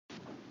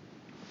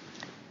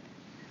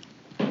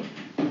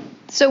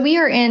So we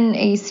are in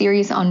a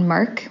series on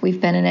Mark.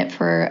 We've been in it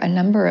for a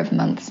number of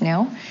months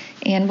now,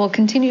 and we'll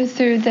continue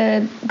through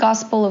the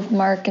Gospel of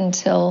Mark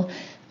until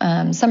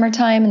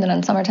summertime, and then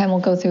on summertime we'll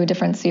go through a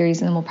different series,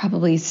 and then we'll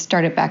probably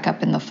start it back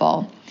up in the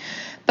fall.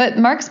 But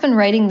Mark's been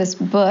writing this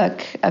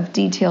book of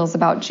details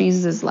about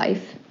Jesus'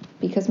 life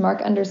because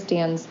Mark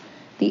understands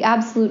the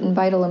absolute and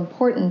vital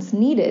importance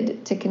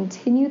needed to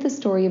continue the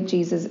story of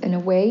Jesus in a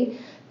way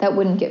that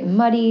wouldn't get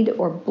muddied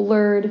or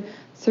blurred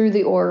through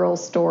the oral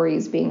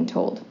stories being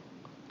told.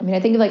 I mean, I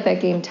think of like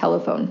that game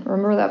Telephone.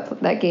 Remember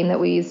that game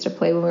that we used to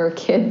play when we were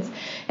kids?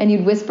 And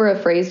you'd whisper a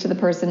phrase to the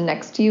person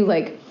next to you,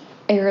 like,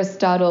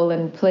 Aristotle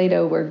and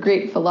Plato were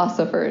great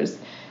philosophers.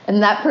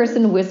 And that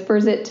person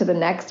whispers it to the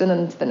next, and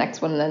then to the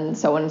next one, and then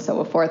so on and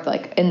so forth,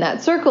 like in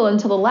that circle,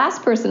 until the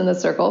last person in the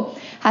circle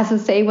has to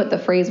say what the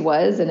phrase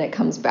was, and it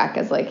comes back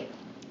as like,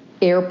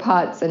 air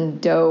pots and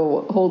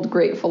dough hold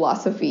great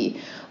philosophy.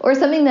 Or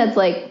something that's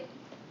like,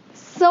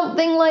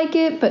 something like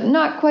it, but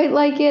not quite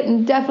like it,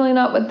 and definitely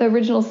not what the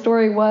original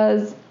story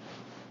was.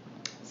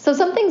 So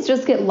some things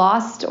just get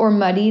lost or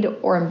muddied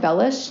or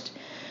embellished,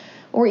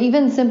 or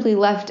even simply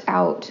left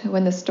out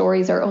when the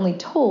stories are only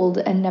told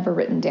and never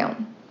written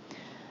down.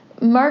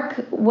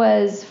 Mark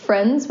was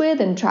friends with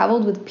and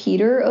traveled with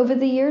Peter over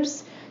the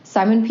years,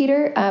 Simon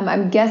Peter.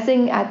 I'm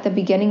guessing at the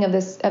beginning of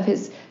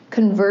his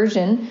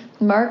conversion,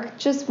 Mark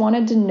just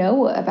wanted to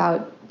know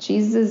about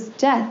Jesus'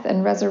 death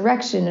and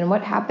resurrection and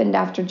what happened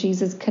after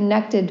Jesus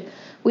connected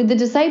with the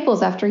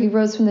disciples after he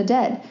rose from the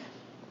dead.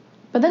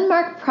 But then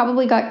Mark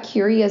probably got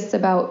curious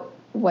about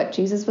what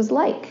Jesus was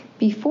like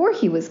before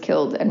he was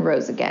killed and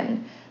rose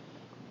again.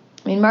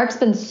 I mean, Mark's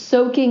been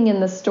soaking in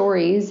the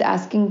stories,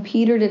 asking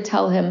Peter to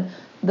tell him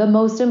the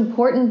most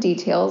important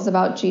details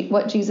about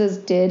what Jesus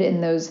did in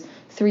those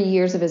 3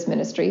 years of his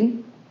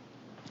ministry.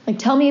 Like,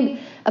 tell me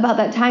about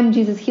that time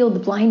Jesus healed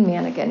the blind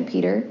man again,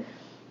 Peter.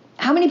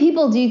 How many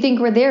people do you think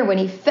were there when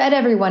he fed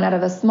everyone out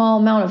of a small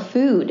amount of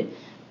food?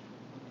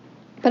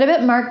 But I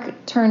bet Mark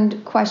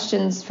turned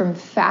questions from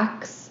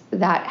facts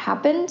that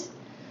happened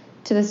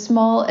to the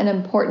small and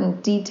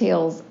important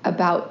details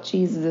about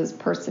Jesus'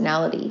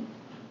 personality.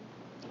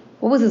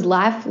 What was his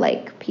laugh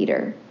like,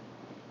 Peter?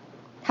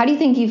 How do you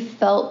think he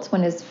felt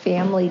when his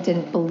family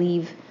didn't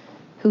believe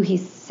who he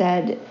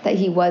said that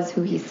he was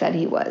who he said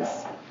he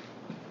was?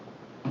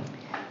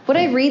 What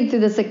I read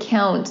through this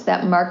account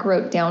that Mark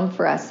wrote down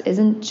for us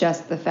isn't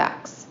just the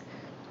facts.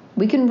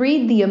 We can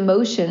read the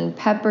emotion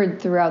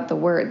peppered throughout the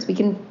words. We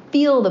can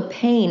feel the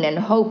pain and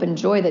hope and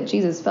joy that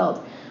Jesus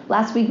felt.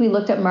 Last week we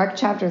looked at Mark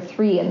chapter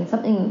 3, and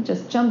something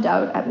just jumped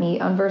out at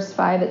me. On verse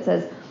 5 it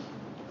says,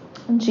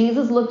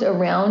 Jesus looked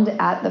around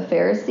at the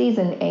Pharisees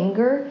in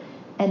anger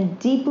and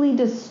deeply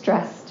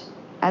distressed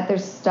at their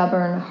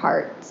stubborn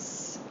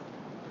hearts.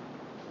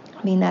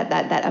 I mean,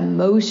 that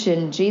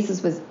emotion,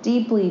 Jesus was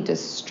deeply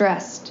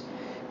distressed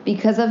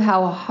because of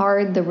how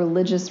hard the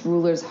religious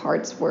rulers'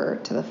 hearts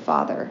were to the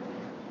Father.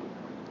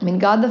 I mean,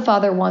 God the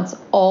Father wants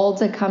all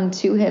to come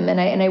to him.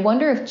 And I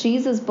wonder if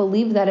Jesus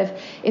believed that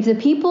if the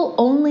people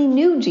only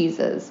knew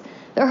Jesus,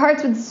 their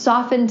hearts would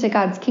soften to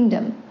God's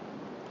kingdom.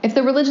 If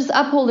the religious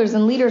upholders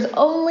and leaders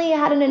only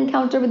had an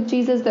encounter with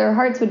Jesus, their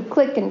hearts would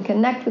click and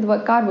connect with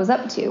what God was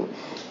up to.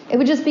 It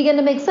would just begin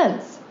to make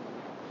sense.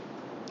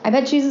 I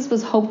bet Jesus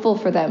was hopeful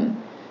for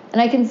them. And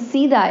I can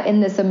see that in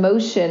this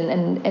emotion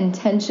and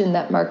tension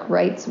that Mark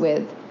writes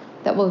with,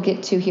 that we'll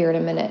get to here in a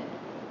minute.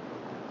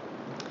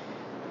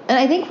 And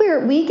I think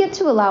we get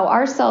to allow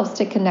ourselves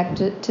to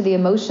connect to the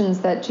emotions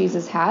that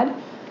Jesus had,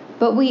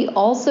 but we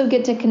also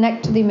get to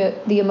connect to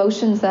the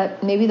emotions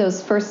that maybe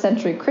those first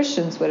century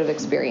Christians would have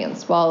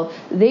experienced while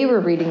they were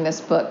reading this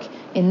book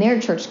in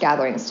their church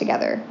gatherings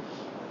together.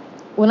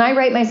 When I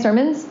write my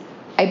sermons,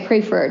 I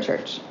pray for our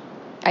church.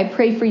 I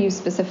pray for you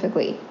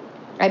specifically.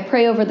 I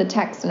pray over the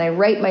text and I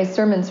write my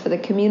sermons for the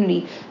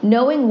community,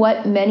 knowing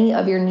what many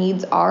of your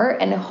needs are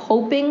and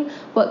hoping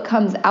what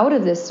comes out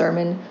of this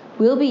sermon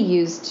will be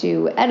used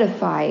to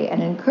edify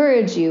and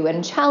encourage you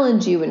and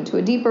challenge you into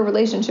a deeper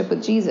relationship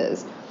with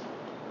Jesus.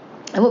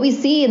 And what we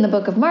see in the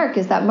book of Mark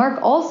is that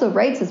Mark also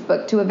writes his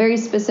book to a very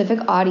specific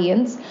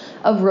audience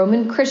of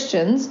Roman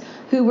Christians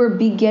who were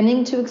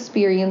beginning to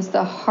experience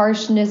the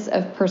harshness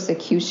of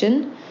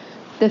persecution,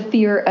 the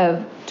fear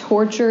of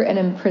torture and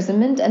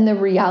imprisonment, and the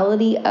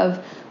reality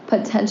of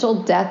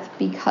potential death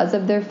because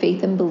of their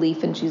faith and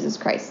belief in Jesus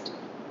Christ.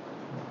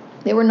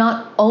 They were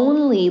not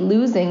only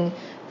losing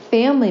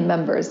family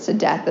members to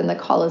death in the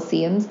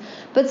Colosseums,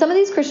 but some of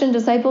these Christian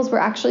disciples were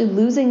actually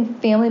losing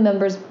family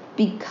members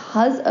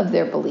because of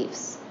their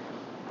beliefs.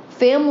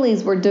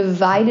 Families were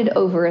divided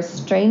over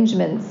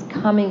estrangements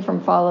coming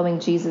from following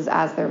Jesus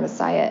as their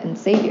Messiah and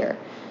Savior.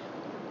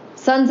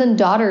 Sons and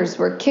daughters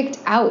were kicked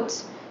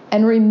out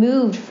and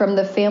removed from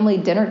the family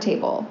dinner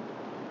table.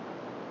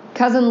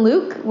 Cousin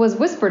Luke was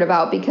whispered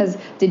about because,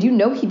 did you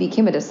know he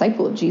became a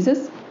disciple of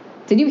Jesus?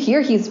 Did you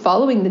hear he's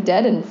following the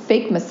dead and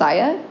fake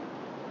Messiah?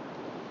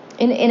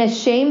 In a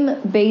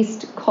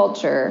shame-based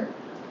culture,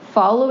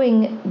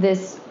 following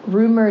this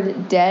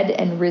rumored dead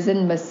and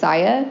risen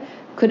Messiah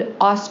could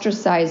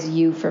ostracize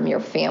you from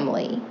your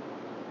family.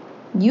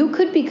 you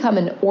could become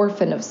an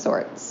orphan of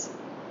sorts.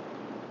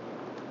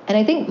 And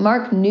I think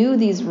Mark knew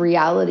these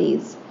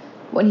realities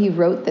when he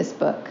wrote this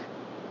book.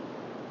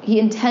 He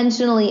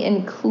intentionally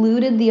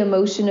included the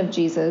emotion of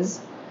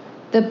Jesus,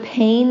 the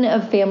pain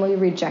of family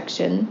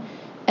rejection,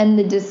 and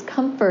the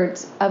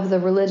discomfort of the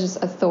religious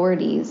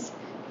authorities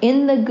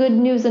in the good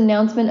news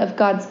announcement of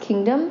God's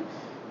kingdom,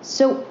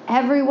 so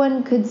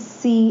everyone could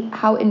see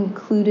how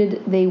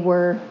included they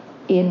were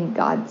in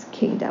God's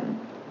kingdom.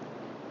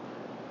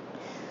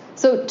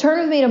 So turn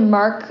with me to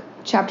Mark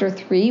chapter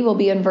 3. We'll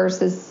be in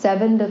verses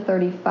 7 to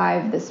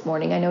 35 this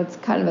morning. I know it's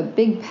kind of a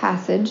big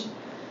passage,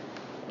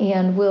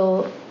 and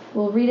we'll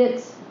read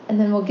it, and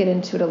then we'll get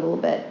into it a little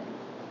bit.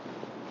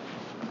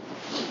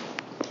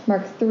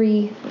 Mark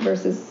 3,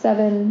 verses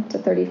 7 to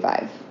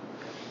 35.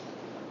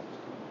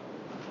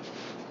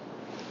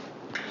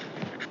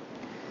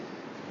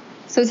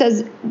 So it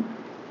says,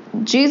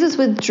 Jesus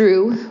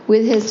withdrew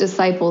with his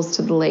disciples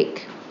to the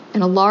lake,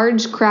 and a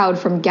large crowd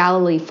from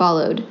Galilee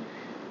followed.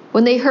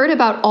 When they heard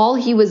about all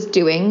he was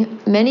doing,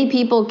 many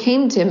people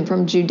came to him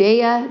from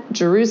Judea,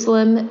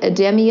 Jerusalem,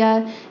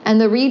 Idumea, and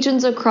the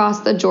regions across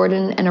the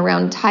Jordan and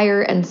around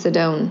Tyre and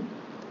Sidon.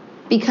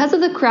 Because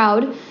of the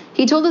crowd,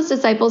 he told his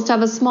disciples to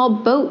have a small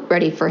boat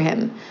ready for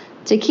him,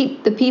 to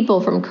keep the people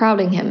from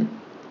crowding him.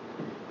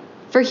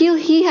 For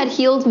he had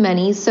healed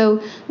many,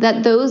 so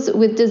that those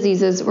with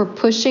diseases were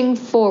pushing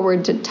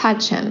forward to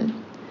touch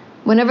him.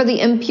 Whenever the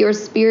impure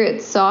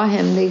spirits saw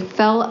him, they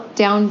fell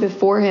down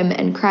before him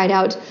and cried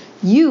out,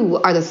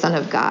 "You are the Son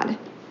of God."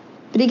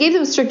 But he gave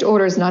them strict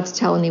orders not to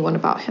tell anyone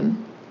about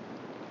him.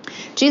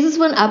 Jesus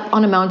went up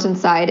on a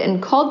mountainside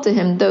and called to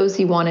him those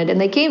he wanted,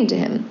 and they came to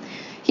him.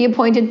 He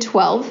appointed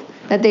 12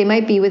 that they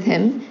might be with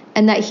him,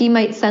 and that he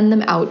might send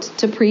them out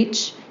to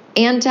preach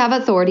and to have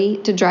authority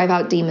to drive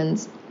out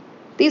demons.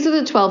 These are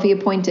the 12 he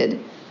appointed: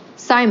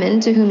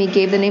 Simon, to whom he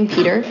gave the name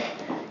Peter,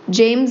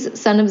 James,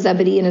 son of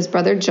Zebedee, and his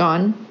brother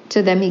John.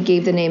 To them he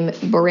gave the name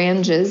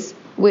Boanerges,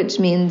 which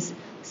means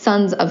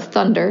sons of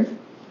thunder.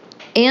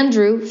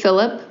 Andrew,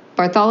 Philip,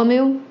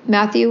 Bartholomew,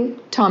 Matthew,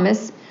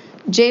 Thomas,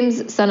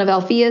 James, son of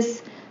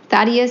Alphaeus,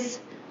 Thaddeus,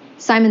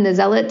 Simon the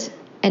Zealot,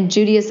 and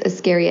Judas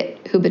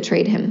Iscariot, who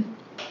betrayed him.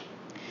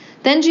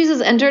 Then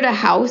Jesus entered a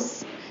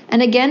house,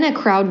 and again a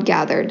crowd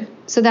gathered,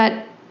 so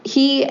that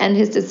he and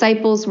his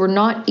disciples were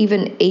not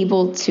even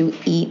able to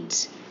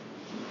eat.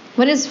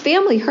 When his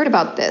family heard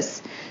about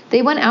this,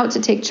 they went out to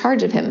take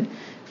charge of him,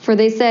 for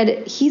they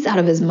said, "He's out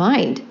of his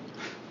mind."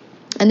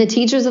 And the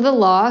teachers of the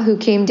law who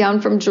came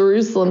down from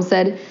Jerusalem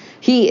said,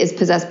 "He is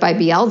possessed by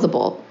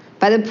Beelzebul.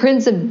 By the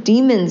prince of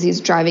demons he's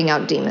driving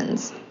out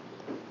demons."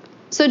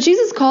 So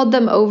Jesus called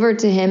them over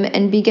to him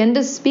and began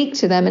to speak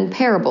to them in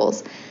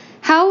parables.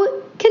 "How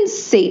can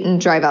Satan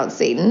drive out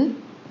Satan?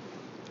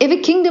 If a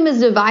kingdom is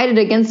divided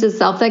against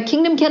itself, that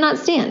kingdom cannot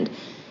stand.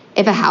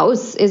 If a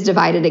house is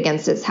divided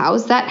against its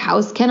house, that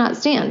house cannot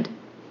stand.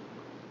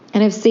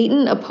 And if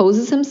Satan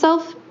opposes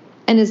himself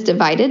and is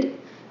divided,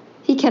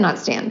 he cannot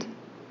stand.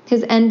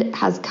 His end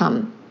has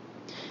come.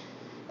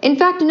 In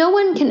fact, no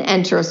one can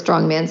enter a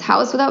strong man's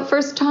house without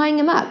first tying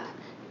him up,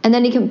 and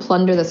then he can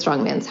plunder the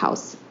strong man's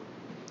house.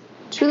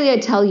 Truly I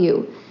tell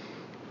you,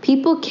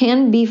 people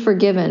can be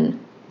forgiven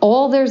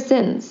all their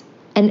sins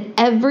and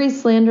every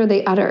slander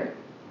they utter.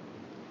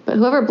 But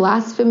whoever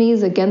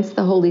blasphemies against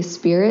the Holy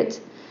Spirit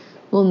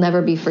will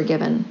never be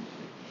forgiven.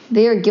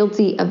 They are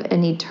guilty of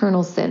an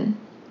eternal sin."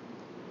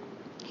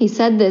 He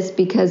said this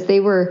because they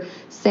were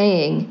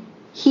saying,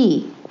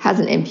 "He has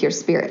an impure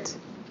spirit."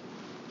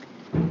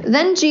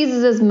 Then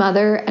Jesus'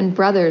 mother and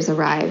brothers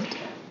arrived.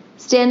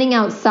 Standing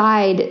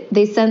outside,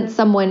 they sent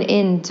someone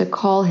in to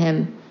call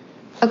him.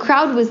 A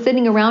crowd was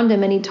sitting around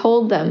him, and they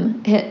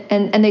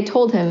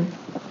told him,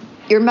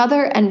 "Your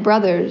mother and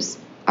brothers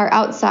are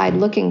outside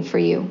looking for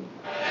you."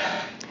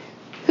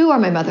 "Who are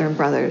my mother and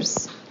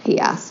brothers?" he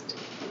asked.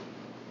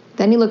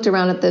 Then he looked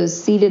around at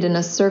those seated in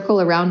a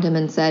circle around him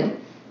and said,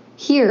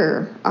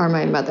 "Here are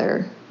my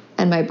mother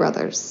and my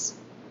brothers.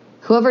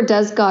 Whoever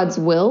does God's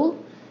will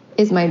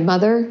is my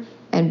mother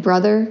and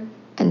brother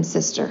and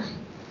sister."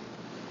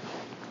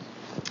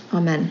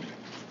 Amen.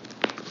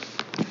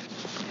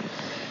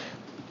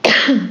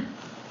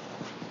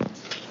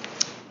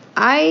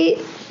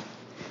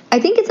 I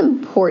think it's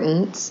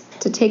important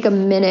to take a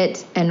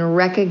minute and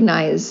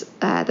recognize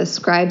the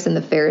scribes and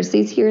the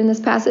Pharisees here in this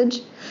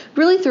passage,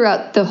 really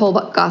throughout the whole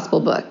gospel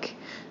book.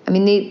 I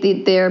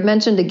mean, they're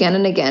mentioned again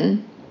and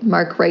again.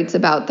 Mark writes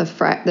about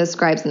the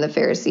scribes and the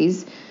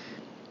Pharisees.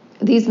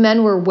 These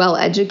men were well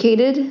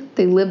educated.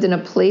 They lived in a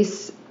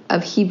place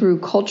of Hebrew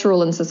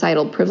cultural and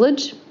societal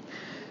privilege.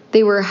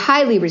 They were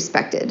highly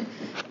respected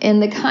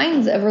and the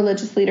kinds of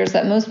religious leaders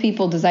that most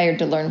people desired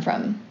to learn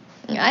from.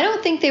 I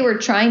don't think they were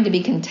trying to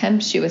be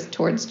contemptuous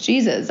towards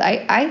Jesus.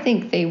 I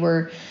think they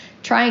were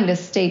trying to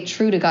stay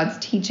true to God's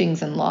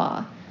teachings and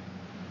law.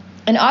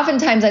 And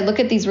oftentimes I look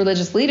at these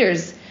religious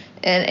leaders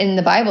in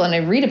the Bible and I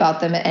read about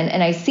them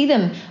and I see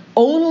them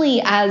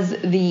only as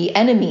the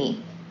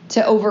enemy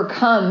to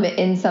overcome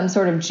in some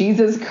sort of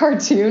Jesus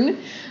cartoon.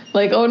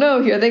 Like, oh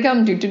no, here they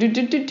come,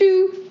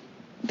 do.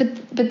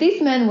 But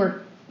these men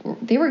were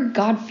they were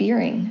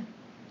God-fearing.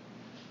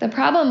 The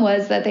problem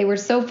was that they were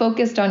so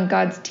focused on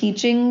God's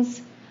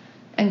teachings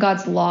and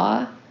God's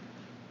law,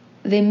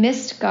 they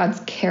missed God's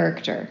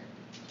character.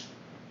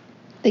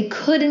 They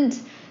couldn't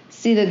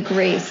see the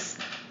grace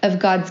of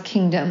God's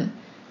kingdom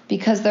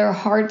because their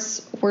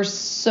hearts were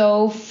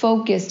so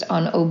focused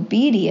on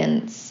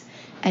obedience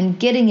and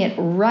getting it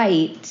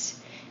right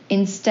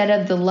instead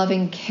of the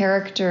loving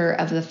character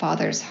of the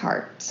Father's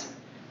heart.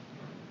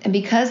 And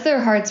because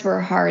their hearts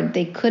were hard,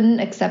 they couldn't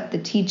accept the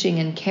teaching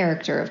and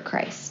character of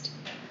Christ.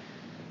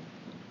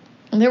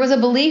 And there was a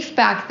belief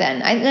back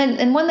then,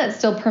 and one that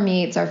still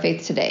permeates our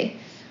faith today,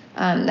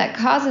 that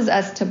causes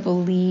us to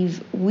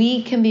believe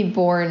we can be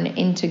born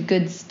into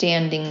good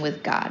standing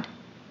with God.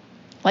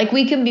 Like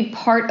we can be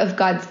part of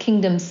God's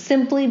kingdom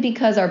simply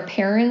because our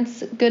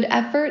parents' good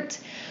effort,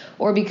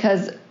 or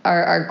because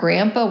our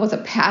grandpa was a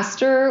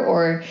pastor,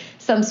 or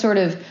some sort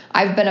of,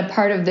 I've been a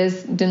part of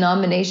this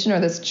denomination or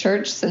this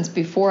church since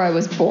before I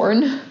was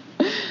born.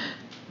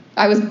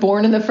 I was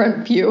born in the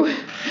front pew.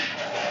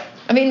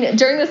 I mean,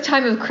 during this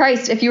time of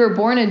Christ, if you were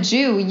born a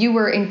Jew, you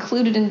were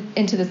included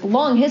into this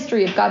long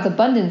history of God's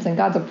abundance and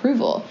God's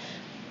approval.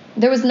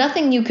 There was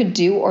nothing you could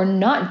do or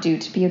not do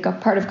to be a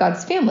part of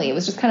God's family. It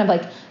was just kind of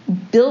like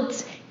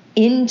built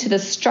into the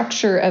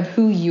structure of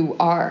who you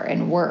are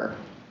and were.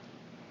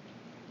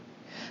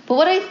 But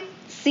what I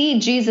see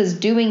Jesus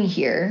doing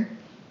here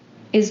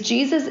is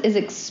Jesus is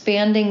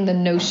expanding the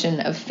notion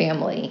of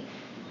family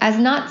as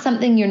not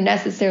something you're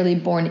necessarily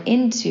born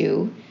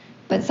into,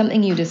 but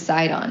something you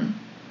decide on.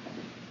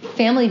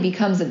 Family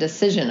becomes a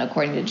decision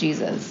according to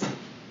Jesus.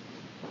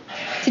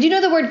 Did you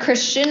know the word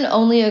Christian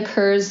only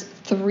occurs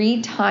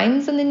 3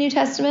 times in the New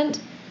Testament,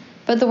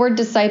 but the word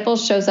disciple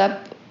shows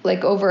up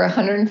like over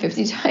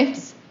 150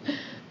 times?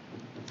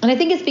 And I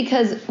think it's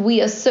because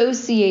we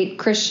associate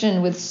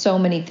Christian with so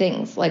many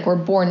things, like we're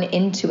born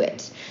into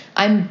it.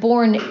 I'm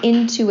born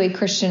into a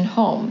Christian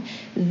home.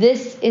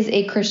 This is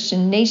a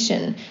Christian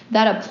nation.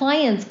 That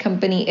appliance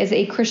company is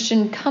a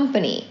Christian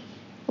company.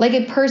 Like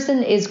a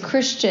person is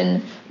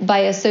Christian by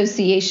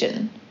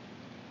association.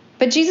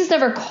 But Jesus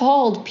never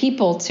called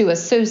people to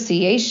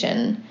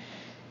association.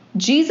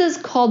 Jesus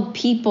called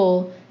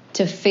people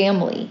to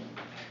family.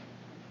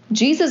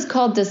 Jesus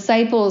called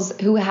disciples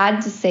who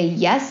had to say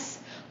yes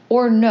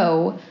or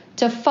no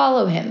to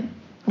follow him,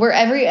 where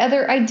every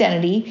other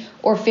identity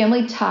or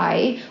family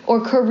tie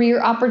or career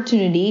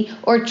opportunity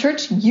or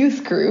church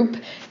youth group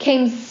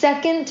came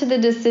second to the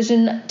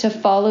decision to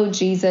follow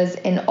Jesus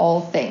in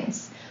all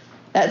things.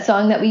 That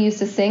song that we used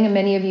to sing, and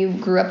many of you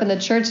grew up in the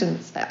church, and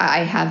I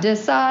have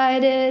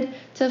decided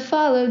to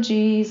follow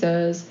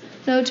Jesus.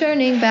 No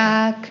turning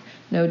back,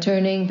 no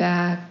turning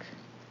back.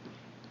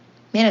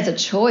 Man, it's a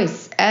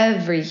choice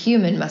every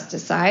human must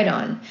decide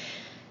on.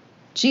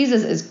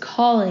 Jesus is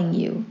calling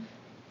you,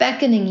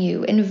 beckoning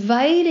you,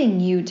 inviting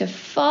you to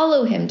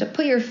follow him, to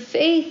put your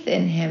faith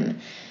in him.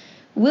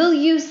 Will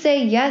you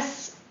say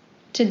yes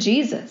to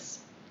Jesus?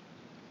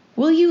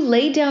 Will you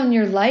lay down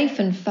your life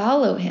and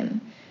follow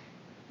him?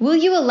 Will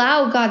you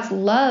allow God's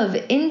love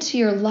into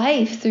your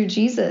life through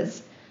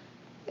Jesus?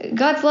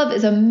 God's love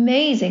is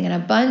amazing and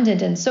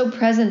abundant and so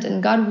present,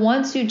 and God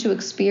wants you to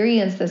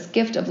experience this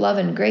gift of love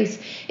and grace.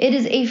 It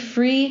is a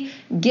free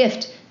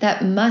gift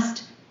that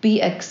must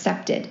be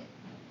accepted.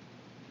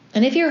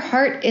 And if your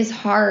heart is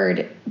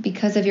hard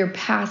because of your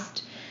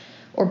past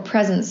or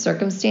present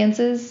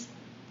circumstances,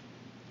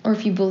 or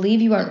if you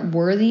believe you aren't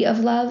worthy of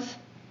love,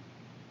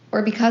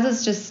 or because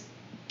it's just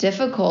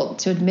difficult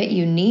to admit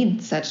you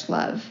need such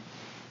love,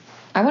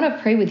 I want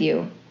to pray with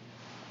you.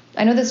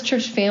 I know this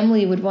church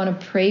family would want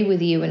to pray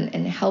with you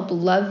and help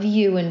love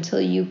you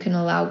until you can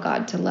allow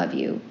God to love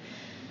you.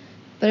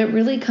 But it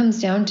really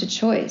comes down to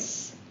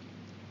choice.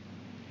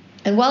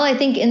 And while I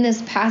think in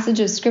this passage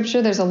of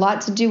scripture there's a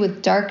lot to do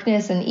with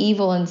darkness and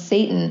evil and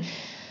Satan,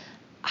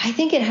 I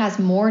think it has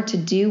more to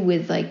do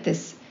with like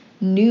this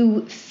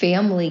new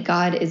family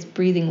God is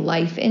breathing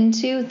life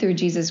into through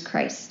Jesus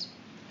Christ.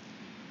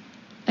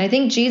 I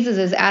think Jesus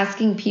is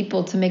asking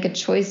people to make a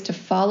choice to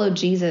follow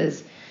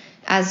Jesus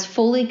as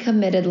fully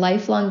committed,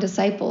 lifelong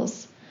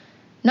disciples,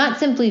 not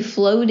simply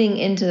floating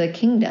into the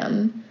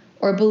kingdom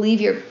or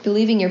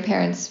believing your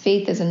parents'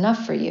 faith is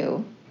enough for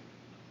you.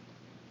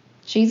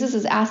 Jesus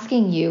is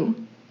asking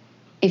you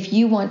if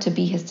you want to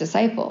be his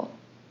disciple.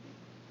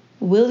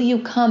 Will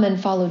you come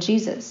and follow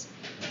Jesus?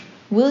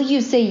 Will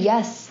you say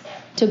yes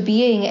to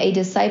being a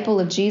disciple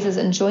of Jesus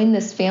and join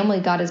this family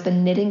God has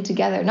been knitting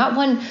together? Not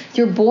one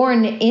you're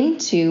born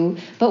into,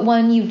 but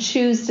one you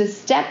choose to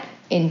step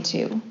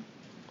into.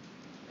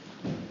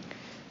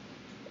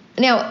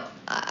 Now,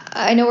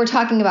 I know we're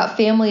talking about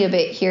family a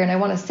bit here, and I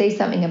want to say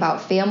something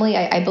about family.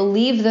 I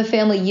believe the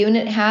family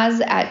unit has,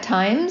 at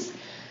times,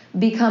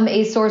 become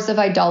a source of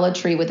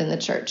idolatry within the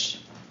church.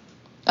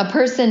 A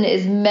person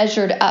is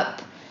measured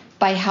up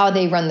by how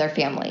they run their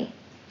family.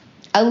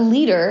 A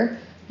leader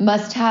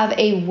must have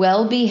a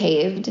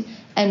well-behaved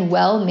and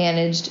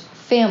well-managed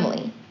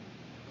family.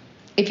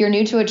 If you're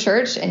new to a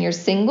church and you're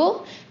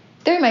single,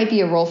 there might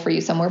be a role for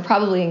you somewhere,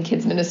 probably in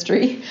kids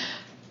ministry.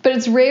 But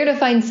it's rare to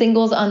find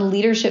singles on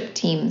leadership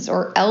teams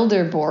or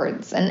elder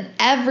boards, and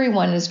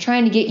everyone is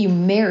trying to get you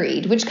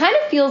married, which kind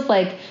of feels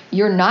like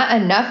you're not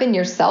enough in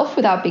yourself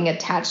without being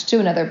attached to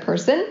another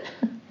person.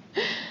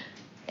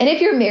 And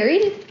if you're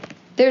married,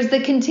 there's the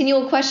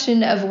continual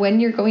question of when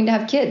you're going to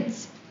have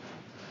kids.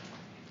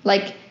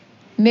 Like,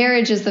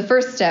 marriage is the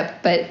first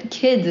step, but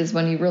kids is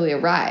when you really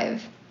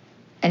arrive.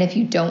 And if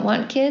you don't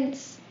want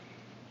kids,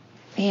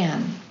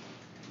 man,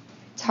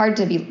 it's hard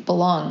to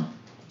belong.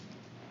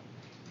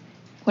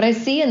 What I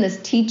see in this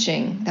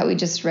teaching that we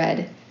just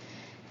read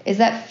is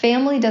that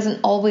family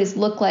doesn't always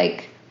look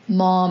like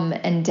mom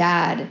and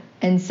dad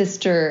and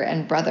sister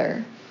and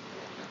brother.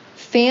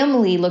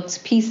 Family looks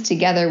pieced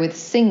together with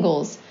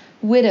singles,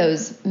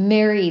 widows,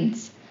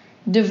 marrieds,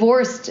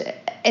 divorced,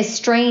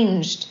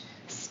 estranged,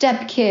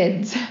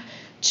 stepkids,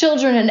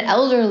 children and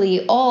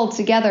elderly, all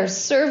together,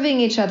 serving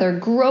each other,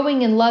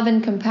 growing in love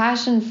and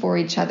compassion for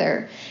each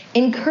other,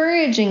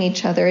 encouraging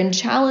each other, and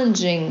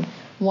challenging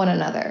one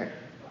another.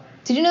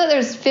 Did you know that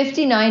there's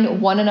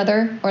 59 one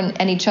another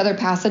and each other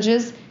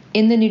passages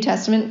in the New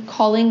Testament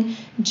calling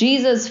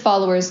Jesus'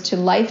 followers to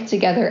life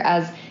together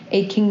as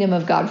a kingdom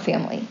of God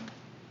family?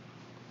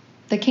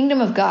 The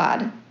kingdom of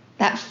God,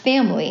 that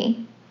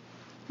family,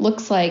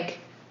 looks like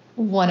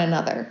one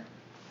another.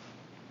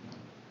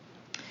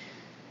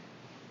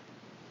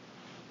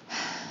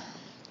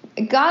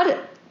 God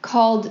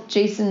called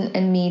Jason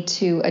and me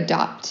to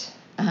adopt,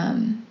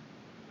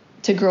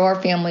 to grow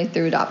our family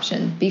through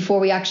adoption before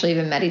we actually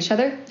even met each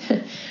other.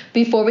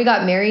 Before we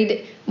got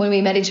married, when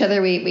we met each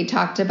other, we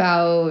talked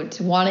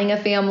about wanting a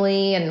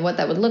family and what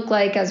that would look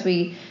like as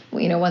we,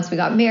 once we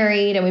got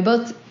married. And we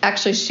both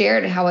actually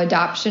shared how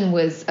adoption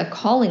was a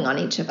calling on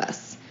each of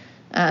us,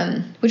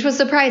 which was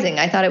surprising.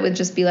 I thought it would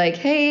just be like,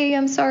 hey,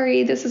 I'm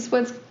sorry, this is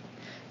what's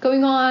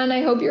going on.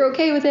 I hope you're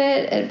okay with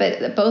it.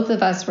 But both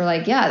of us were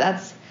like, yeah,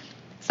 that's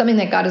something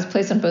that God has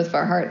placed on both of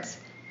our hearts.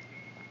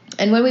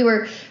 And when we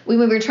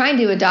were trying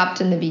to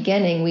adopt in the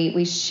beginning,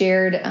 we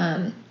shared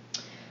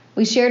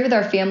with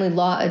our family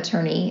law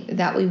attorney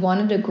that we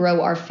wanted to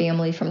grow our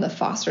family from the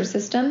foster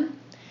system.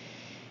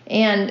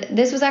 And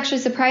this was actually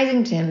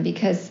surprising to him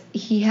because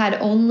he had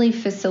only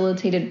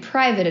facilitated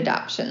private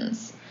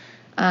adoptions,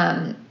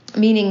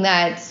 meaning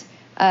that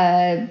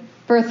a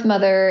birth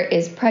mother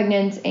is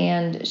pregnant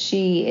and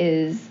she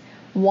is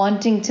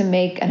wanting to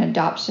make an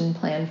adoption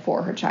plan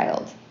for her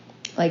child.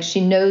 Like,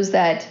 she knows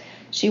that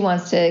she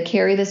wants to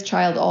carry this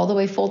child all the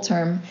way full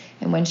term.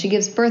 And when she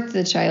gives birth to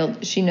the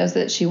child, she knows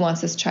that she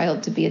wants this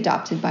child to be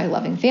adopted by a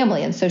loving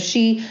family. And so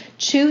she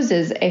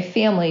chooses a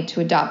family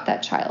to adopt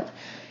that child.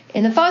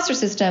 In the foster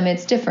system,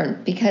 it's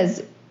different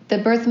because the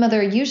birth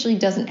mother usually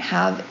doesn't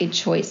have a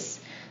choice.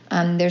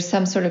 There's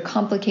some sort of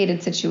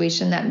complicated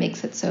situation that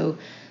makes it so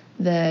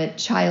the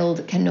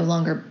child can no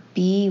longer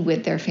be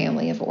with their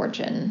family of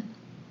origin.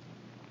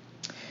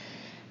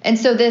 And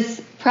so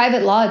this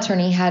private law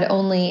attorney had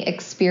only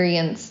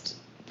experienced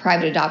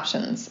private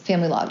adoptions,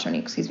 family law attorney,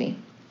 excuse me.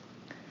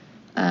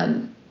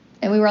 And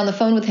we were on the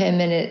phone with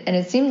him, and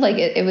it seemed like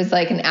it was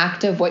like an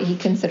act of what he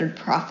considered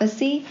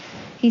prophecy.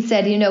 He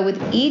said,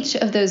 with each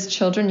of those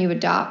children you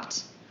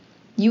adopt,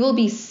 you will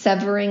be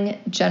severing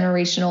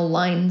generational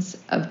lines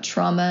of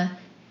trauma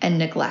and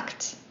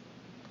neglect.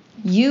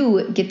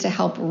 You get to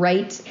help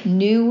write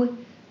new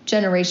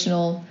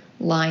generational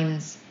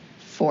lines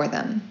for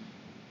them.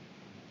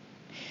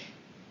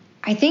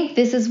 I think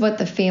this is what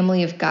the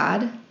family of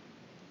God,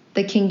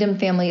 the kingdom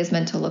family, is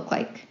meant to look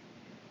like,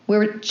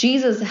 where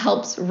Jesus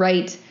helps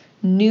write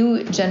new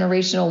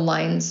generational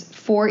lines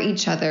for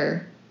each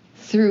other,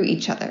 through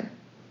each other.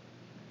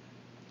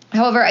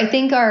 However, I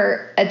think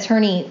our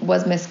attorney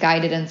was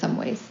misguided in some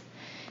ways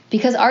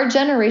because our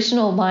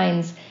generational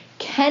lines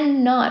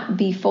cannot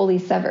be fully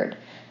severed.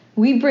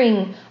 We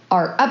bring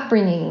our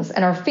upbringings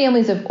and our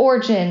families of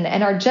origin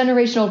and our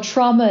generational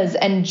traumas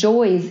and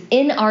joys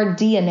in our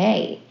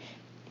DNA.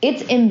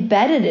 It's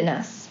embedded in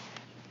us.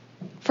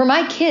 For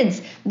my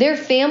kids, their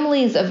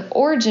families of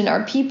origin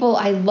are people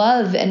I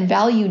love and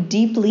value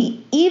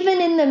deeply, even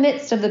in the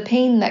midst of the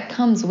pain that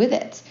comes with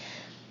it.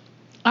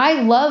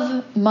 I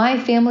love my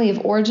family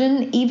of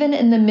origin, even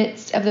in the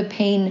midst of the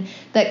pain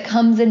that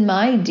comes in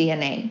my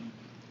DNA.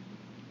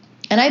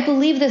 And I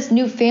believe this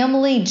new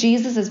family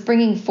Jesus is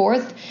bringing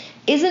forth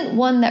isn't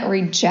one that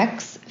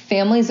rejects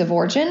families of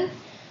origin,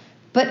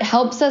 but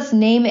helps us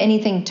name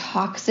anything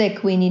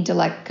toxic we need to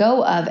let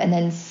go of, and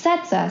then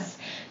sets us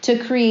to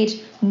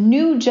create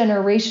new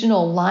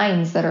generational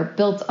lines that are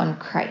built on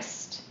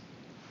Christ.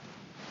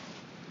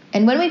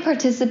 And when we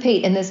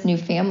participate in this new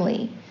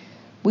family,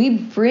 we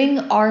bring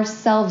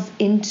ourselves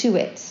into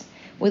it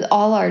with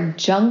all our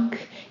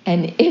junk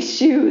and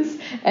issues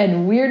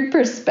and weird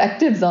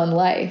perspectives on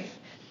life.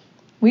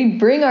 We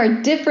bring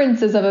our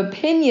differences of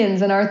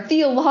opinions and our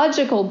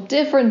theological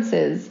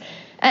differences.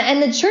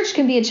 And the church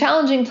can be a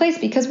challenging place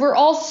because we're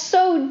all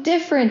so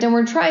different and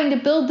we're trying to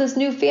build this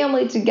new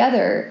family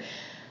together.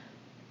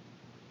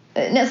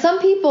 Now, some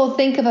people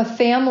think of a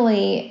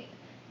family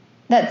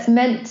that's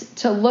meant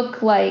to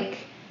look like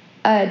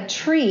a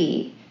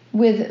tree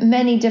with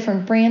many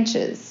different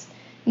branches.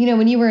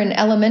 when you were in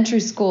elementary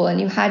school and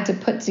you had to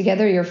put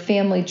together your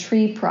family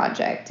tree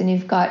project, and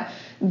you've got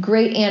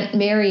great Aunt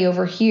Mary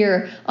over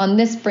here on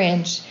this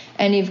branch,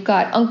 and you've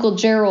got Uncle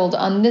Gerald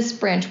on this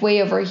branch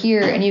way over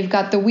here, and you've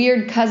got the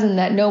weird cousin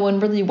that no one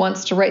really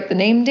wants to write the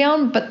name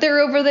down, but they're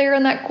over there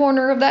in that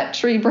corner of that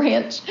tree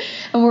branch,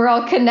 and we're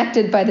all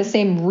connected by the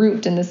same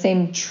root and the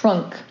same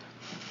trunk.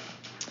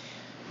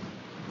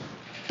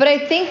 But I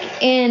think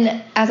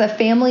as a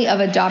family of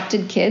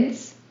adopted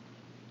kids,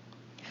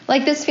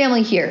 like this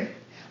family here,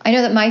 I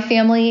know that my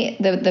family,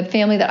 the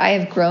family that I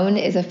have grown,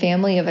 is a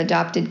family of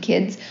adopted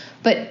kids,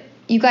 but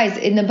you guys,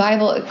 in the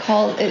Bible,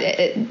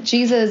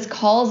 Jesus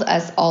calls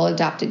us all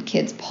adopted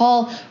kids.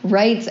 Paul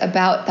writes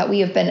about that we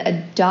have been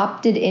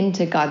adopted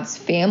into God's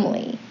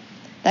family,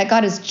 that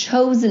God has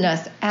chosen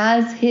us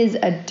as his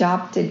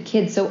adopted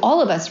kids. So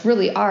all of us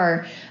really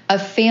are a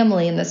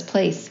family in this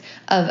place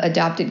of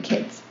adopted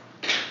kids.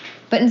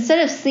 But instead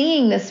of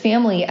seeing this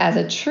family as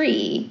a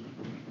tree,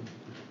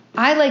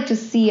 I like to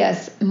see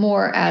us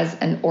more as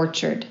an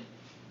orchard.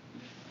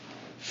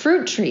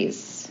 Fruit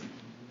trees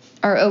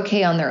are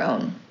okay on their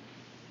own.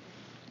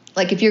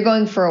 Like if you're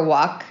going for a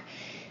walk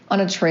on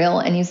a trail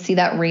and you see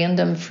that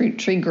random fruit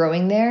tree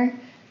growing there,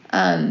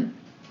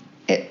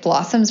 it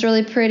blossoms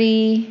really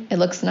pretty. It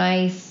looks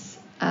nice.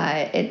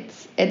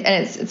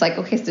 It's like,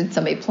 okay, so did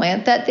somebody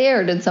plant that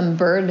there, or did some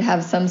bird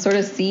have some sort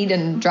of seed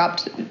and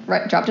dropped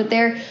it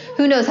there?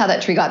 Who knows how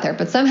that tree got there?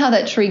 But somehow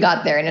that tree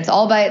got there, and it's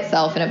all by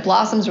itself, and it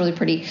blossoms really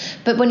pretty.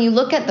 But when you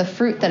look at the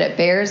fruit that it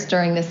bears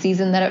during the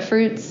season that it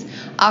fruits,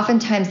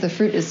 oftentimes the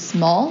fruit is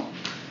small,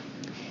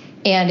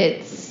 and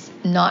it's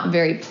not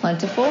very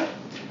plentiful,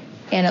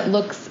 and it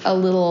looks a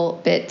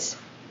little bit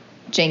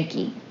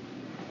janky.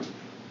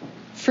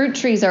 Fruit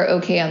trees are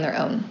okay on their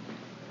own.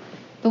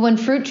 But when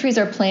fruit trees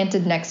are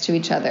planted next to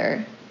each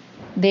other,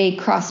 they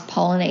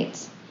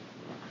cross-pollinate.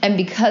 And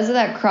because of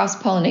that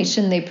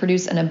cross-pollination, they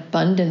produce an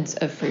abundance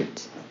of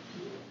fruit.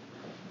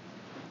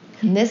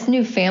 And this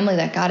new family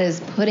that God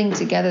is putting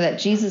together, that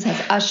Jesus has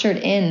ushered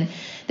in,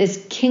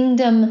 this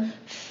kingdom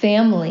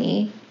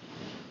family,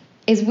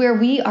 is where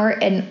we are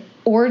an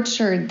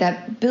orchard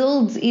that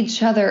builds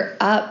each other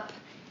up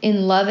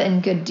in love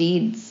and good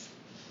deeds.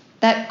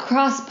 That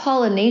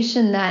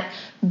cross-pollination, that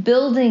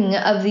building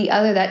of the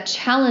other, that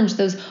challenge,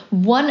 those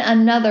one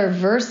another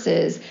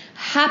verses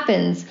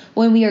happens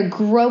when we are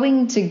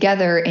growing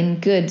together in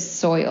good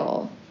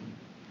soil.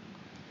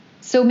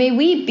 So may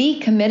we be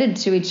committed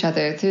to each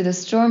other through the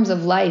storms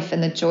of life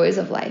and the joys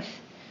of life.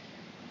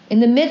 In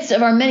the midst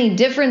of our many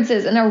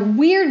differences and our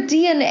weird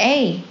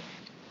DNA,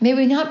 may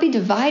we not be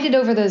divided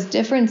over those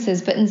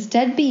differences, but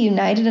instead be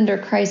united under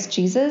Christ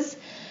Jesus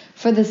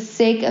for the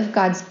sake of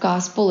God's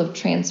gospel of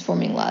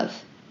transforming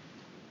love.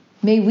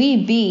 May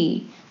we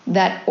be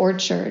that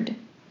orchard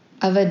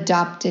of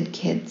adopted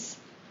kids.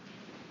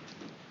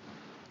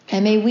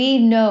 And may we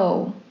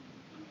know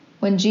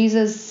when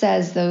Jesus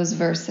says those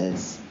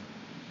verses,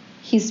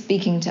 he's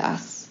speaking to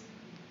us.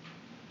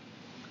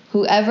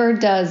 Whoever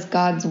does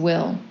God's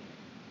will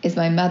is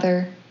my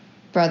mother,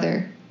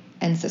 brother,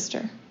 and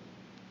sister.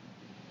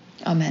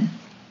 Amen.